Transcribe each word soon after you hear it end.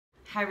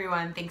Hi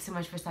everyone, thanks so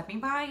much for stopping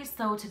by.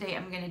 So today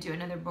I'm going to do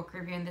another book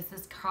review, and this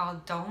is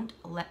called Don't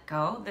Let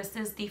Go. This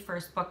is the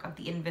first book of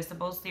the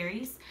Invisible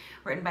series,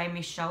 written by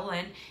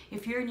Lynn.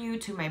 If you're new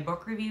to my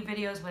book review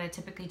videos, what I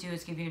typically do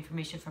is give you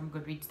information from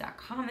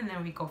goodreads.com and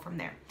then we go from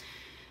there.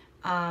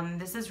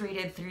 This is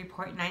rated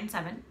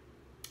 3.97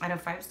 out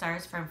of 5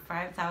 stars from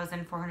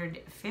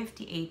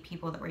 5,458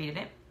 people that rated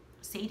it.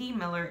 Sadie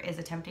Miller is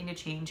attempting to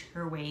change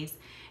her ways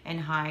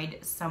and hide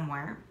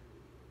somewhere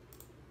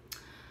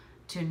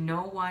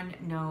no one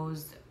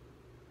knows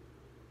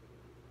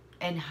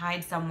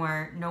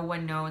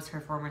her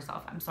former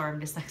self. I'm sorry,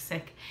 I'm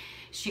dyslexic.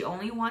 She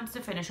only wants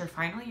to finish her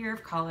final year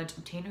of college,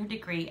 obtain her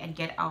degree, and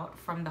get out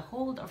from the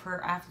hold of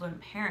her affluent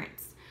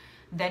parents.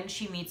 Then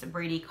she meets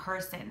Brady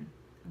Carson,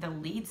 the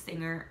lead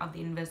singer of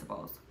the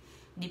Invisibles,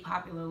 the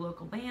popular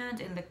local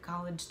band in the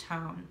college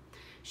town.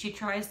 She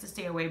tries to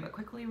stay away, but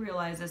quickly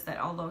realizes that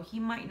although he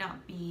might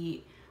not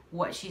be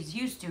what she's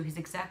used to, he's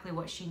exactly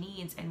what she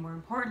needs, and more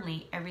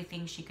importantly,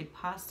 everything she could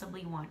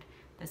possibly want.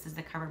 This is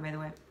the cover, by the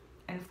way.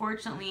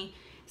 Unfortunately,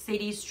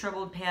 Sadie's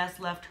troubled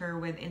past left her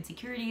with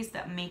insecurities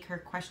that make her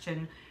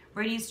question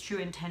Brady's true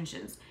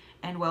intentions.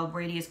 And while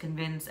Brady is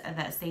convinced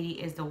that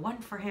Sadie is the one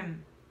for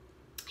him,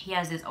 he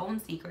has his own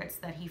secrets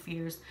that he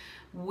fears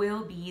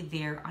will be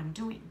their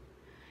undoing.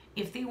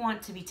 If they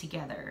want to be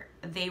together,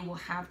 they will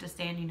have to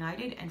stand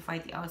united and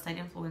fight the outside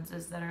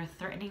influences that are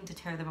threatening to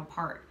tear them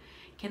apart.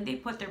 Can they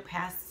put their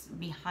pasts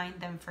behind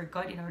them for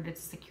good in order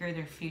to secure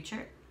their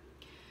future?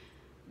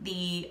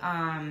 The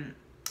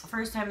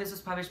first time this was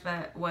published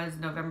was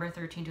November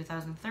 13,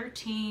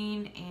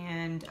 2013,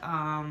 and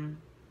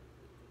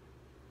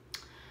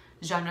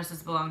genres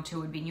this belonged to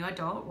would be new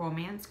adult,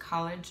 romance,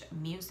 college,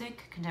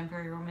 music,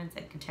 contemporary romance,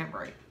 and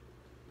contemporary.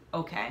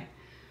 Okay.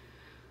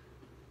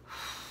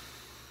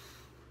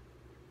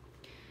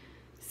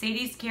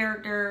 Sadie's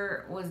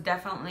character was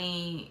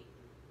definitely,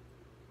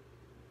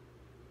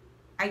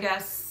 I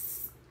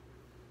guess,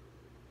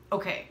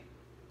 okay,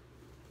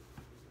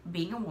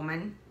 being a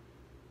woman,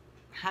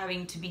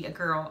 having to be a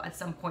girl at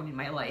some point in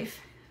my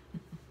life,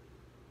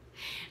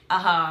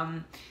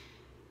 and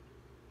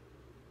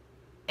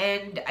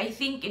I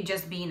think it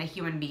just being a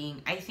human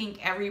being, I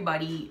think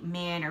everybody,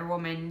 man or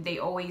woman, they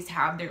always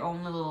have their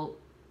own little,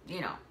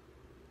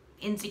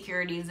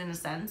 insecurities in a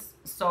sense.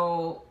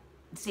 So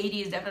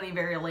Sadie is definitely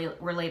very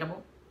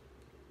relatable.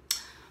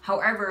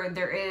 However,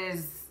 there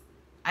is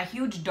a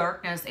huge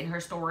darkness in her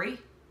story,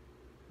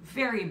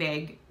 very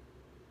big,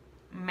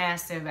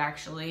 massive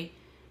actually,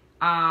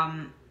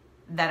 that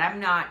I'm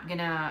not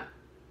gonna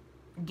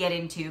get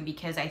into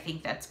because I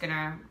think that's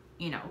gonna,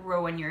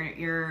 ruin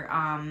your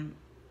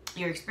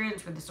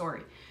experience with the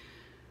story.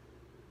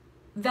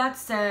 That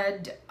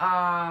said,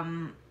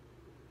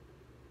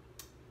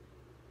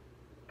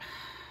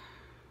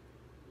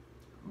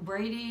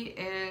 Brady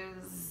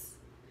is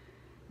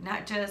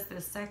not just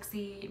the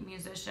sexy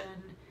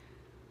musician,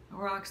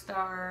 rock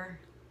star,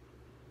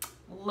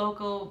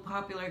 local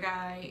popular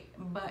guy,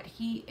 but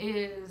he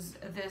is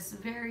this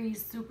very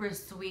super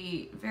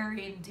sweet,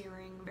 very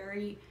endearing,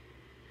 very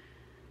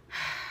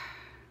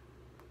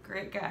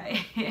great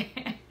guy.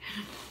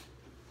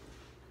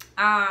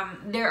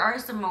 There are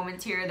some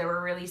moments here that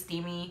were really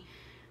steamy,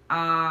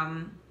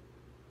 funny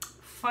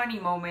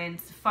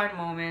moments, fun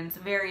moments,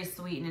 very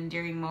sweet and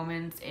endearing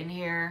moments in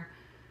here.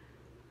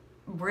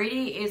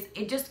 Brady is,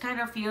 it just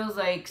kind of feels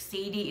like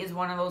Sadie is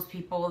one of those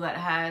people that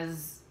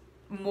has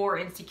more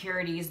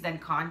insecurities than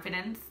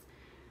confidence.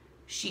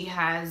 She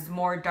has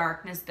more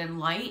darkness than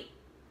light.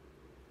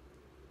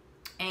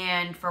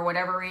 And for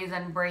whatever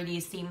reason, Brady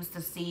seems to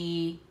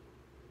see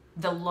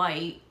the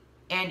light,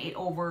 and it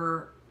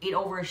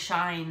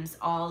overshines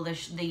all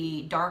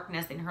the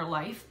darkness in her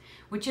life,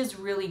 which is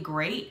really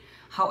great.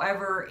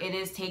 However, it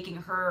is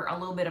taking her a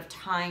little bit of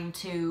time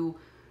to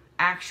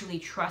actually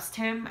trust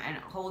him and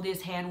hold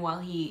his hand while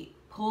he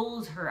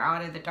pulls her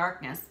out of the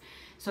darkness.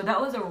 So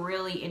that was a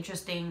really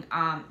interesting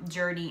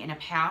journey and a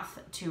path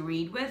to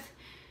read with.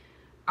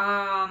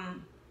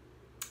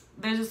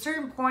 There's a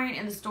certain point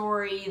in the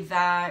story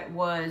that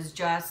was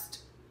just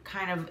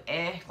kind of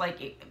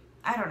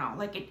I don't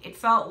know, it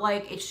felt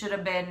like it should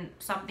have been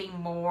something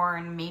more,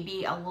 and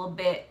maybe a little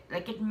bit,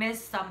 like it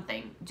missed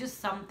something, just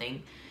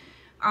something.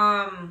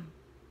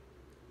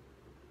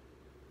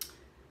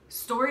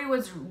 Story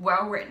was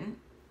well written.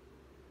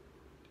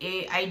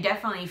 I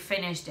definitely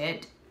finished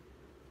it.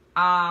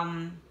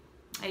 I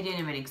didn't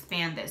even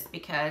expand this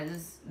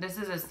because this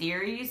is a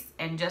series,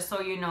 and just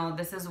so you know,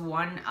 this is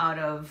 1 out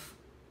of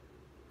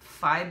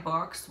 5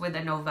 books with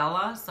a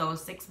novella, so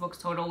 6 books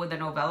total with a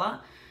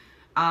novella.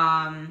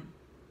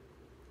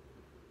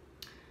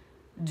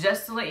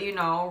 Just to let you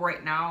know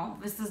right now,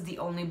 this is the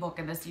only book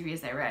in the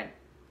series I read.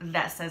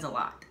 That says a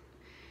lot.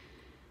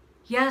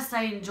 Yes,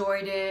 I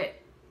enjoyed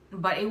it,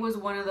 but it was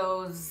one of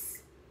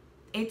those,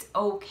 it's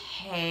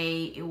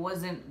okay, it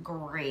wasn't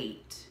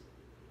great.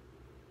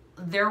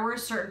 There were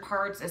certain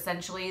parts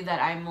essentially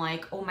that I'm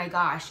like, oh my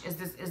gosh, is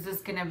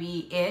this gonna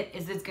be it?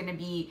 Is this gonna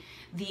be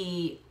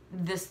the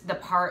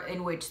part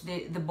in which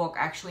the book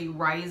actually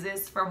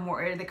rises from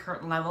where the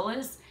current level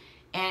is?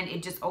 and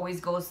it just always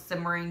goes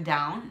simmering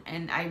down,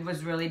 and I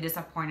was really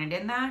disappointed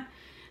in that.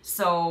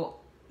 So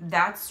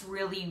that's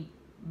really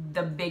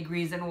the big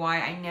reason why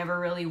I never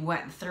really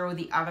went through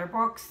the other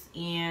books.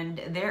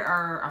 And there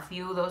are a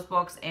few of those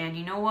books, and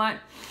you know what,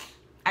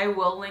 I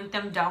will link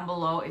them down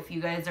below if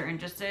you guys are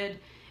interested.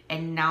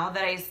 And now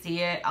that I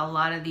see it, a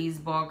lot of these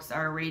books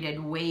are rated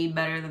way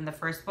better than the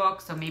first book.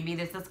 So maybe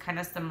this is kind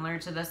of similar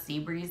to the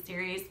Seabreeze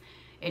series,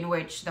 in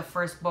which the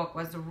first book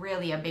was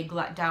really a big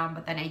letdown,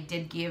 but then I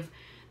did give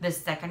the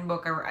second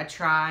book a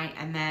try,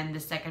 and then the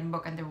second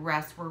book and the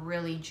rest were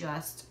really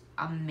just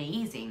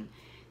amazing.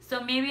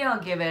 So maybe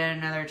I'll give it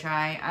another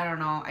try. I don't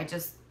know.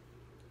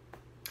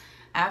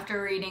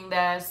 After reading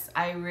this,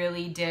 I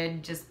really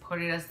did just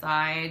put it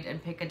aside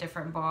and pick a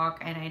different book,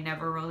 and I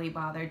never really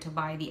bothered to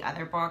buy the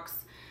other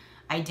books.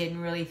 I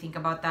didn't really think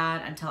about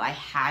that until I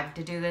had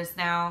to do this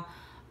now.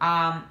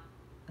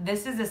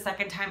 This is the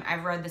second time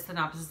I've read the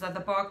synopsis of the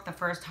book. The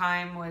first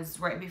time was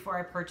right before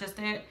I purchased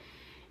it.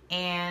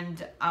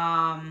 And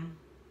I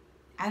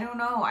don't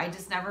know. I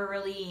never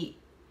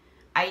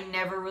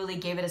really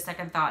gave it a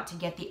second thought to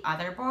get the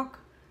other book.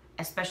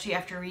 Especially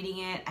after reading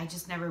it, I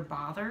just never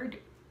bothered.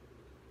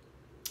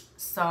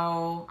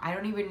 So I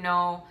don't even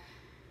know.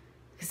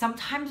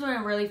 Sometimes when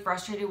I'm really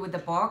frustrated with the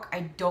book,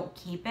 I don't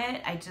keep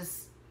it. I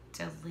just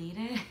delete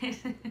it.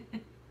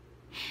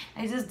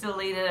 I just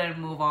delete it and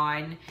move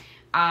on.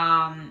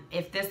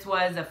 If this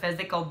was a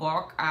physical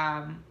book,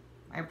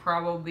 I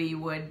probably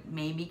would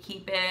maybe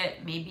keep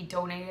it, maybe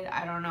donate it,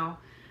 I don't know.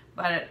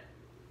 But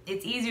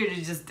it's easier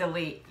to just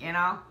delete, you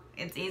know?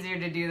 It's easier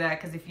to do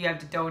that, because if you have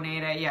to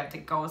donate it, you have to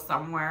go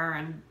somewhere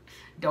and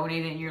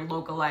donate it in your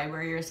local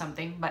library or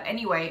something. But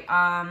anyway,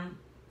 I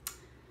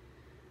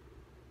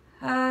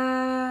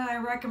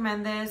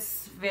recommend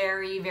this.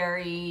 Very,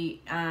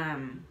 very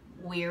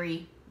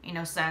weary,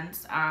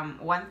 sense.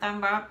 1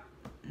 thumb up.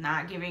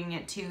 Not giving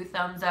it 2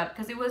 thumbs up,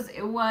 because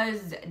it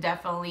was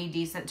definitely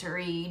decent to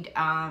read.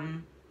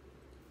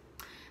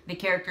 The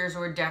characters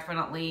were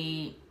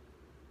definitely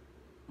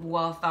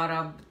well thought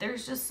of.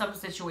 There's just some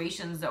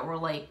situations that were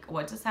like,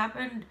 what just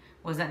happened?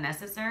 Was that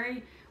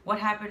necessary? What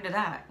happened to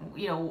that?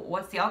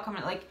 What's the outcome?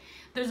 Like,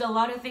 there's a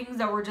lot of things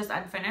that were just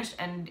unfinished,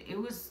 and it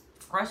was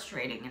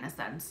frustrating in a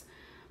sense.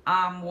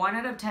 1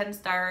 out of 10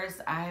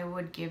 stars. I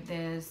would give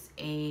this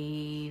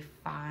a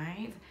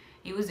 5.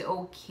 It was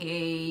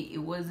okay. It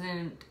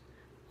wasn't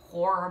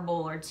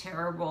horrible or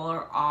terrible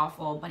or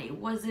awful, but it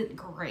wasn't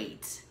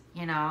great,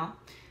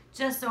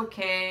 just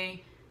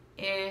okay.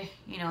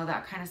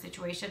 That kind of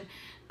situation.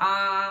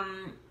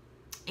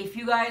 If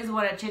you guys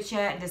want to chit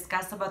chat and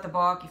discuss about the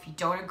book, if you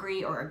don't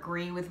agree or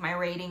agree with my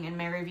rating and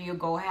my review,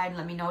 go ahead and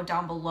let me know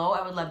down below.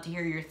 I would love to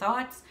hear your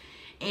thoughts.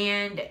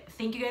 And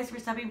thank you guys for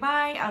stopping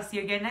by. I'll see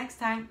you again next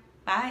time.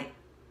 Bye.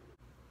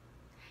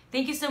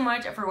 Thank you so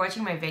much for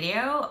watching my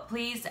video.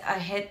 Please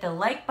hit the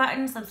like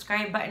button,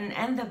 subscribe button,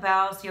 and the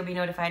bell so you'll be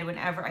notified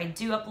whenever I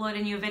do upload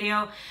a new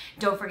video.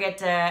 Don't forget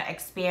to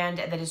expand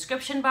the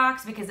description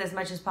box, because as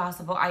much as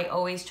possible, I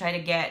always try to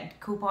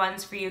get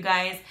coupons for you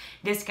guys,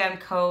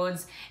 discount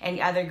codes, and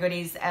other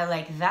goodies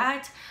like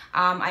that.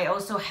 I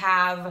also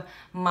have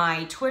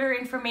my Twitter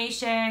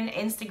information,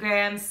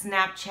 Instagram,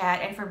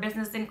 Snapchat, and for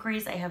business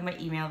inquiries, I have my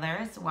email there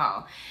as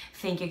well.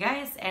 Thank you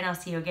guys, and I'll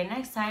see you again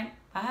next time.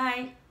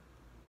 Bye.